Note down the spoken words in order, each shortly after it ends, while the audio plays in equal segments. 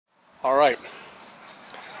All right.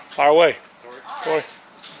 Fire away. Tori.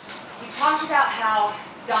 You talked about how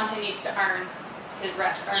Dante needs to earn his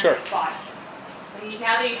reps, earn his spot.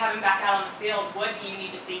 Now that you have him back out on the field, what do you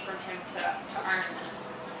need to see from him to earn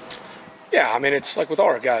this? Yeah, I mean, it's like with all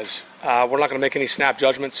our guys. We're not going to make any snap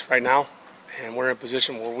judgments right now, and we're in a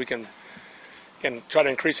position where we can try to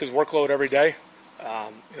increase his workload every day.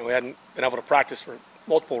 We hadn't been able to practice for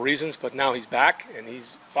multiple reasons, but now he's back, and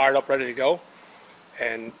he's fired up, ready to go.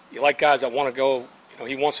 And you like guys that want to go.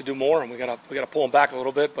 He wants to do more, and we got to pull him back a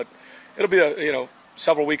little bit. But it'll be a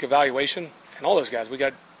several week evaluation, and all those guys.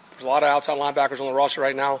 There's a lot of outside linebackers on the roster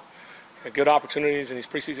right now. Good opportunities in these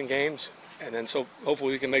preseason games, and then so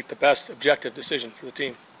hopefully we can make the best objective decision for the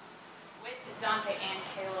team. With Dante and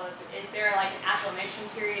Caleb, is there like an acclimation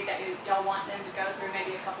period that y'all want them to go through,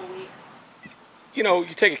 maybe a couple weeks? You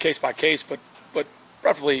take it case by case, but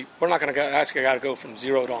preferably we're not going to ask a guy to go from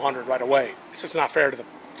 0 to 100 right away. It's just not fair to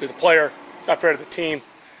the player. It's not fair to the team.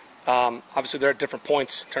 Obviously, they're at different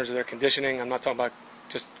points in terms of their conditioning. I'm not talking about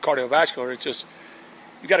just cardiovascular. It's just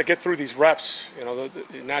you got to get through these reps.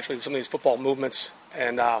 Naturally, some of these football movements.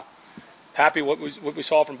 And happy what we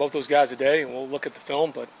saw from both those guys today. And we'll look at the film,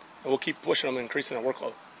 but we'll keep pushing them and increasing their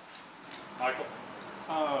workload. Michael,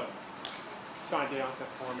 signed Deonta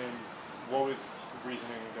Foreman. What was the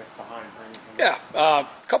reasoning, I guess, behind bringing him? Yeah,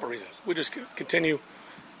 a couple of reasons. We just continue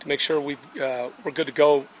to make sure we're good to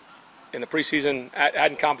go in the preseason,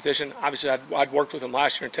 adding competition. Obviously, I'd worked with him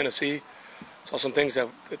last year in Tennessee. Saw some things that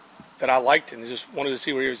I liked and just wanted to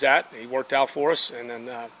see where he was at. He worked out for us, and then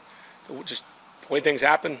just the way things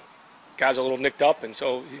happen, guys are a little nicked up, and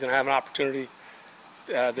so he's going to have an opportunity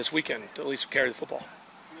this weekend to at least carry the football.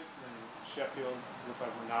 Smith and Sheffield look like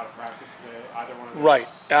we're not at practice today. Either one of them.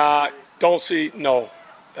 Right. Don't see, no.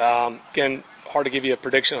 Again, hard to give you a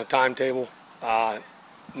prediction on a timetable.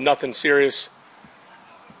 Nothing serious.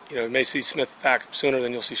 You may see Smith back sooner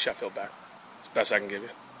than you'll see Sheffield back. It's the best I can give you.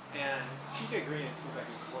 And TJ Green, it seems like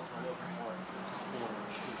he's working a little bit more.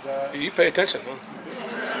 Is that... You pay attention,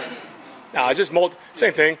 huh? No, it's just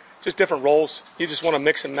same thing, just different roles. You just want to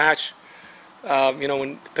mix and match.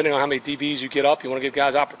 Depending on how many DBs you get up, you want to give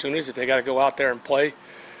guys opportunities if they got to go out there and play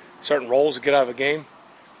certain roles to get out of a game.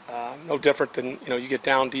 No different than, you get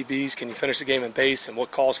down DBs, can you finish the game in base, and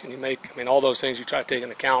what calls can you make? I mean, all those things you try to take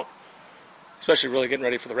into account, especially really getting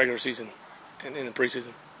ready for the regular season and in the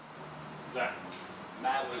preseason. Zach.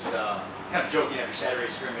 Matt was kind of joking after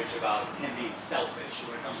Saturday's scrimmage about him being selfish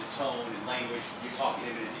when it comes to tone and language. You're talking to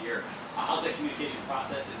him in his ear. How's that communication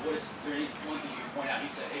process? And is there any one thing you can point out? He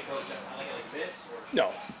said, "Hey, coach, I like it like this." Or?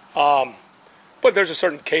 No, but there's a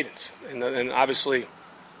certain cadence, and obviously,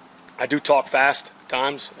 I do talk fast at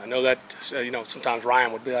times. I know that sometimes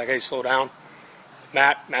Ryan would be like, "Hey, slow down."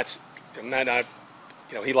 Matt,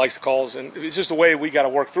 he likes the calls, and it's just the way we got to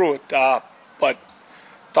work through it. But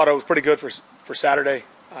thought it was pretty good for Saturday.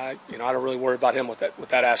 I don't really worry about him with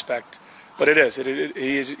that aspect. But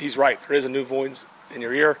he's right. There is a new voice in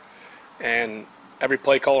your ear, and every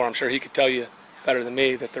play caller, I'm sure he could tell you better than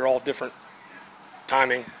me that they're all different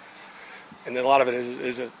timing, and then a lot of it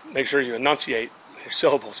is to make sure you enunciate your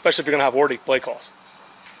syllables, especially if you're going to have wordy play calls.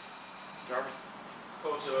 Jarvis,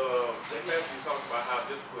 Coach, Dave Matthews talked about how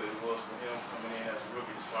difficult it was for him coming in as a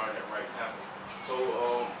rookie to start at right tackle. So,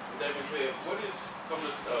 with that being said, what is some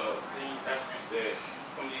of the attributes that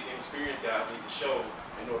some of these inexperienced guys need to show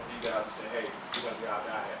in order for you guys to say, hey, you're going to be our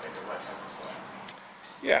guy at the right tackle spot?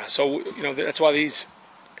 Yeah, so, that's why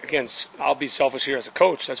again, I'll be selfish here as a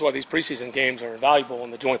coach. That's why these preseason games are valuable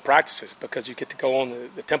in the joint practices, because you get to go on,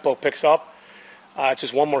 the tempo picks up. It's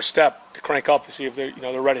just one more step to crank up to see if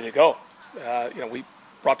they're ready to go. We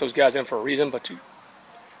brought those guys in for a reason, but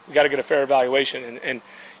we got to get a fair evaluation. And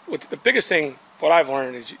the biggest thing, what I've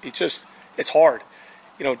learned is it's hard.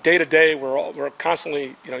 Day to day, we're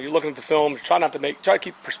constantly, you're looking at the film, try to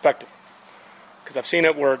keep perspective. Because I've seen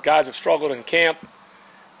it where guys have struggled in camp,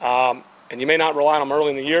 and you may not rely on them early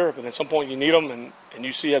in the year, but at some point you need them, and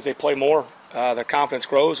you see as they play more, their confidence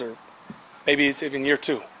grows, or maybe it's even year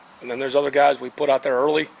 2. And then there's other guys we put out there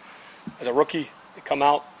early as a rookie. They come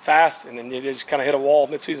out fast, and then you just kind of hit a wall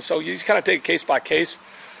midseason. So you just kind of take it case by case.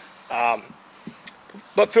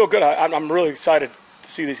 But feel good. I'm really excited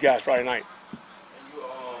to see these guys Friday night. And you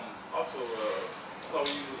also saw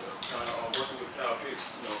you kind of working with Cal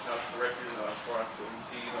Pitts, kind of correcting as far as what he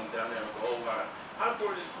sees down there on the goal line. How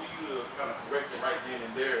important is it for you to kind of correct it right then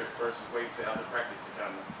and there versus wait till after practice to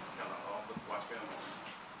kind of watch film?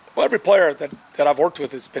 Well, every player that I've worked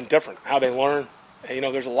with has been different, how they learn. And,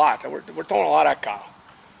 there's a lot. We're throwing a lot at Kyle.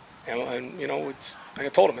 And it's like I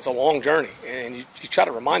told him, it's a long journey. And you try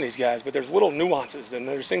to remind these guys, but there's little nuances. And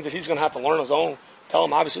there's things that he's going to have to learn on his own tell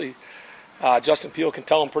them. Obviously, Justin Peele can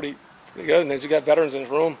tell them pretty good, and he's got veterans in his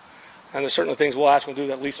room, and there's certainly things we'll ask him to do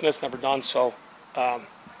that Lee Smith's never done. So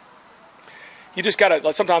you just got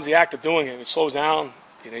to, sometimes the act of doing it slows down.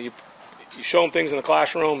 You show them things in the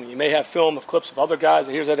classroom. You may have film of clips of other guys.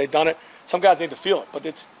 Here's how they've done it. Some guys need to feel it, but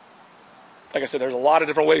it's, like I said, there's a lot of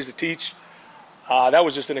different ways to teach. That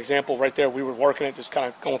was just an example right there. We were working it, just kind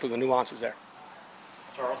of going through the nuances there.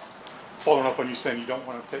 Charles? Following up on you saying you don't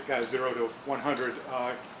want to take guys 0 to 100,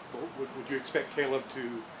 would you expect Caleb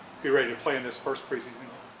to be ready to play in this first preseason?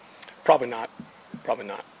 Probably not. Probably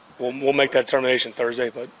not. We'll make that determination Thursday,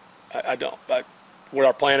 but I don't. But where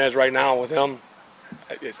our plan is right now with him,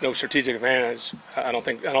 it's no strategic advantage. I don't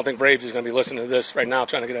think Braves is going to be listening to this right now,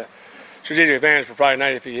 trying to get a strategic advantage for Friday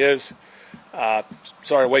night. If he is,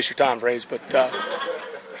 sorry to waste your time, Braves, but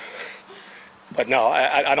no,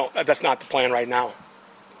 I don't. That's not the plan right now.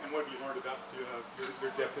 And what have you learned about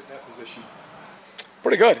your depth at that position?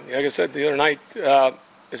 Pretty good. Like I said the other night,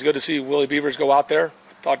 it's good to see Willie Beavers go out there.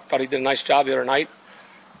 Thought he did a nice job the other night.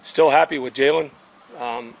 Still happy with Jalen.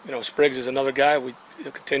 Spriggs is another guy. We'll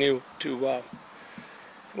continue to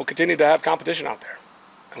have competition out there,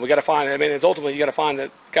 and we got to find. I mean, it's ultimately you got to find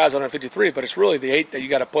the guys under 53, but it's really the 8 that you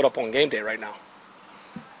got to put up on game day right now.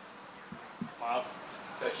 Miles?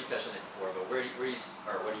 Coach, you touched on it before, but what are you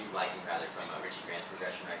liking rather from Richie Grant's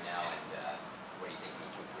progression right now, and what do you think he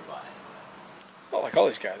needs to improve on it? Well, like all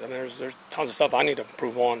these guys, I mean, there's tons of stuff I need to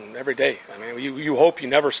improve on every day. I mean, you hope you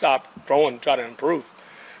never stop growing, try to improve.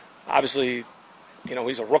 Obviously,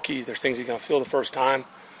 he's a rookie. There's things he's going to feel the first time.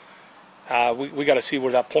 We got to see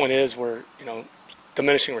where that point is, where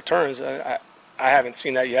diminishing returns. I haven't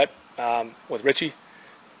seen that yet with Richie,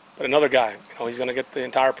 but another guy. He's going to get the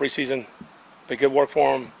entire preseason. Be good work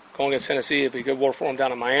for him going against Tennessee. It'd be good work for him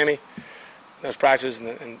down in Miami. Those practices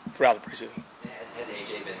and throughout the preseason. Has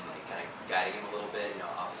AJ been kind of guiding him a little bit,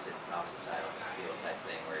 opposite side of the field type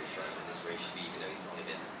thing, where he's like, this is where he should be, even though he's only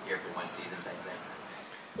been here for one season type thing?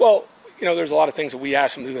 Well, there's a lot of things that we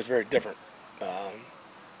ask him to do that's very different.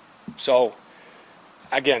 So,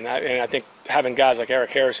 again, I think having guys like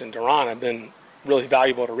Eric Harris and Duran have been really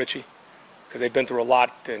valuable to Richie because they've been through a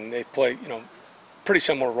lot and they play, pretty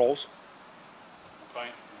similar roles.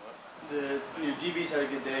 The DBs had a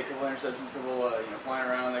good day, a couple interceptions, a couple flying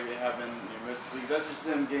around like they have been most leagues. Is that just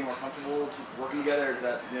them getting more comfortable working together, or is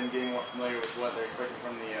that them getting more familiar with what they're expecting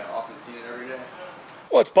from the offense, seeing it every day?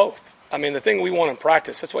 Well, it's both. I mean, the thing we want in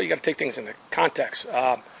practice, that's why you got to take things into context.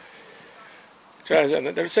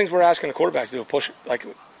 There's things we're asking the quarterbacks to do, push, like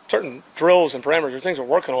certain drills and parameters, there's things we're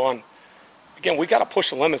working on. Again, we got to push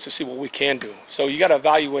the limits to see what we can do. So you got to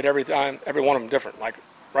evaluate every time, every one of them different. Like,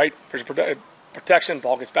 right, there's protection,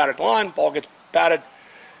 ball gets batted line, ball gets batted,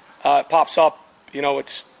 pops up.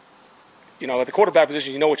 It's, at the quarterback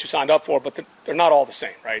position, you know what you signed up for, but they're not all the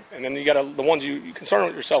same, right? And then you got the ones you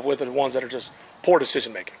concern yourself with are the ones that are just poor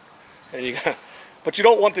decision making. And but you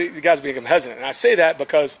don't want the guys to become hesitant. And I say that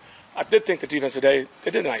because I did think the defense today,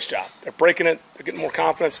 they did a nice job. They're breaking it. They're getting more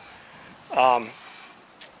confidence. And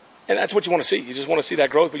that's what you want to see. You just want to see that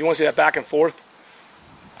growth, but you want to see that back and forth.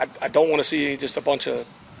 I don't want to see just a bunch of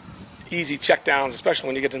easy checkdowns, especially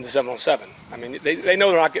when you get into 7-on-7. I mean, they know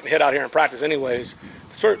they're not getting hit out here in practice anyways.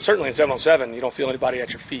 Certainly in 7-on-7, you don't feel anybody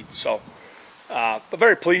at your feet. So, but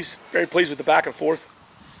very pleased with the back and forth.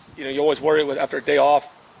 You always worry after a day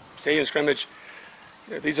off, stadium scrimmage.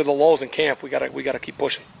 These are the lulls in camp. We gotta keep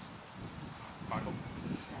pushing. Michael?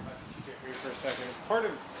 TJ Green for a second. Part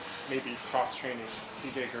of maybe cross-training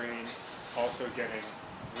TJ Green, also getting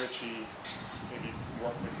Richie, maybe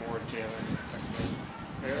work with more Jalen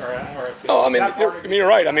No, I mean, you're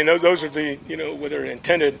right. I mean, those are the, whether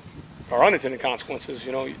intended or unintended consequences.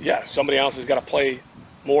 Yeah, somebody else has got to play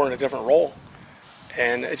more in a different role.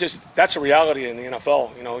 And that's a reality in the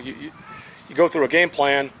NFL. You go through a game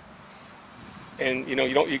plan, and you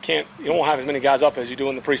don't have as many guys up as you do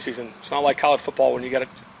in the preseason. It's not like college football when you got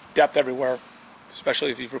depth everywhere,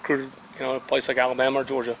 especially if you've recruited a place like Alabama or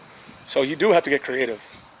Georgia. So you do have to get creative,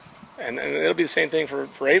 and it'll be the same thing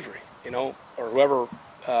for Avery, or whoever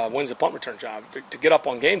wins the punt return job. To get up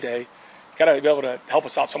on game day, you got to be able to help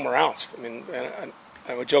us out somewhere else. I mean,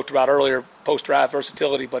 I joked about earlier post-draft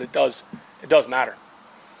versatility, but it does matter.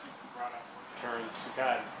 Returns. You've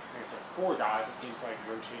had, I think it's 4 guys, it seems like,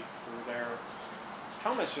 rotate through there.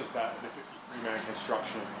 How much does the 53-man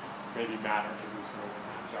construction maybe matter to who's winning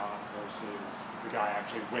that job versus the guy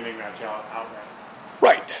actually winning that job outright?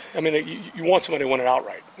 Right. I mean, you want somebody to win it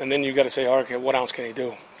outright, and then you got to say, okay, what else can he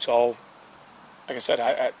do? So, like I said,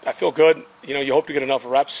 I feel good. You hope to get enough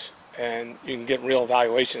reps, and you can get real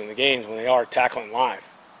evaluation in the games when they are tackling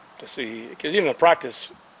live to see. Because even in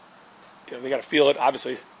practice, They got to feel it.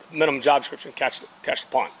 Obviously, minimum job description, catch the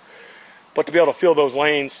punt. But to be able to feel those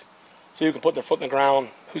lanes, so you can put their foot in the ground,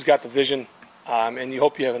 who's got the vision, and you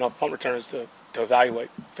hope you have enough punt returners to evaluate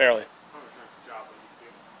fairly. Punt return's a job, but you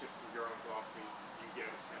feel, just from your own philosophy, you get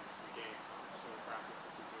a sense of the game, so in practice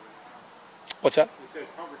that you're doing that. What's that? It says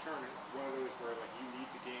punt return is one of those where like you need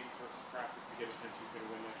the game versus practice to get a sense who's going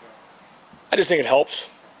to win that job. I just think it helps.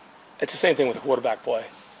 It's the same thing with the quarterback play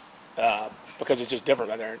because it's just different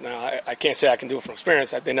right there. Now, I can't say I can do it from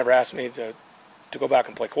experience. They never asked me to go back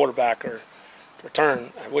and play quarterback or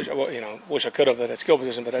return. I wish I could have at that skill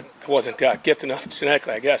position, but I wasn't gifted enough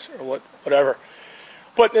genetically, I guess, or whatever.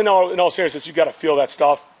 But in all seriousness, you got to feel that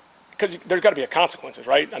stuff because there's got to be a consequences,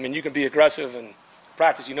 right? I mean, you can be aggressive in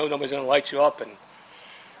practice. You know nobody's going to light you up, and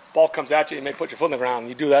ball comes at you. You may put your foot in the ground.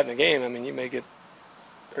 You do that in the game. I mean, you may get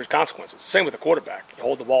there's consequences. Same with the quarterback. You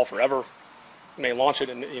hold the ball forever. You may launch it,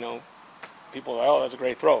 and people are like, "Oh, that's a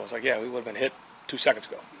great throw." It's like, yeah, we would have been hit 2 seconds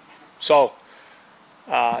ago. So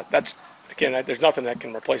that's. Again, there's nothing that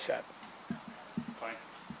can replace that.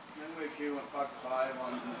 Q went 5 for 5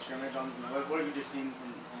 on the scrimmage. What have you just seen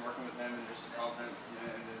from working with him and just his confidence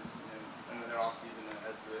in their offseason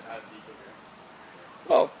as the kicker?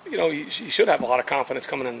 Well, he should have a lot of confidence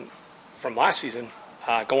coming in from last season.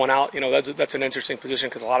 Going out, that's an interesting position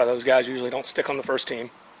because a lot of those guys usually don't stick on the first team.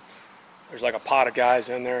 There's like a pot of guys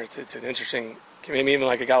in there. It's an interesting. Maybe even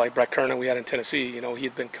like a guy like Brett Kernan we had in Tennessee. He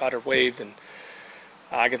had been cut or waived and.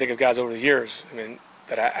 I can think of guys over the years,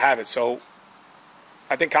 that have it. So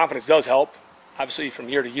I think confidence does help. Obviously, from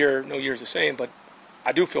year to year, no year's the same, but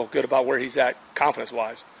I do feel good about where he's at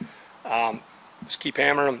confidence-wise. Just keep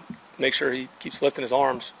hammering him, make sure he keeps lifting his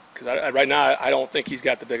arms, because right now I don't think he's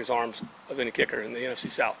got the biggest arms of any kicker in the NFC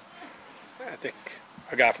South. I think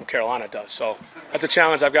our guy from Carolina does. So that's a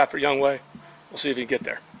challenge I've got for Youngway. We'll see if he can get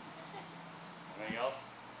there. Anything else?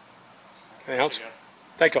 Anything else?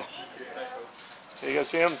 Thank you. You guys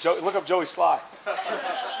see him? Look up Joey Sly.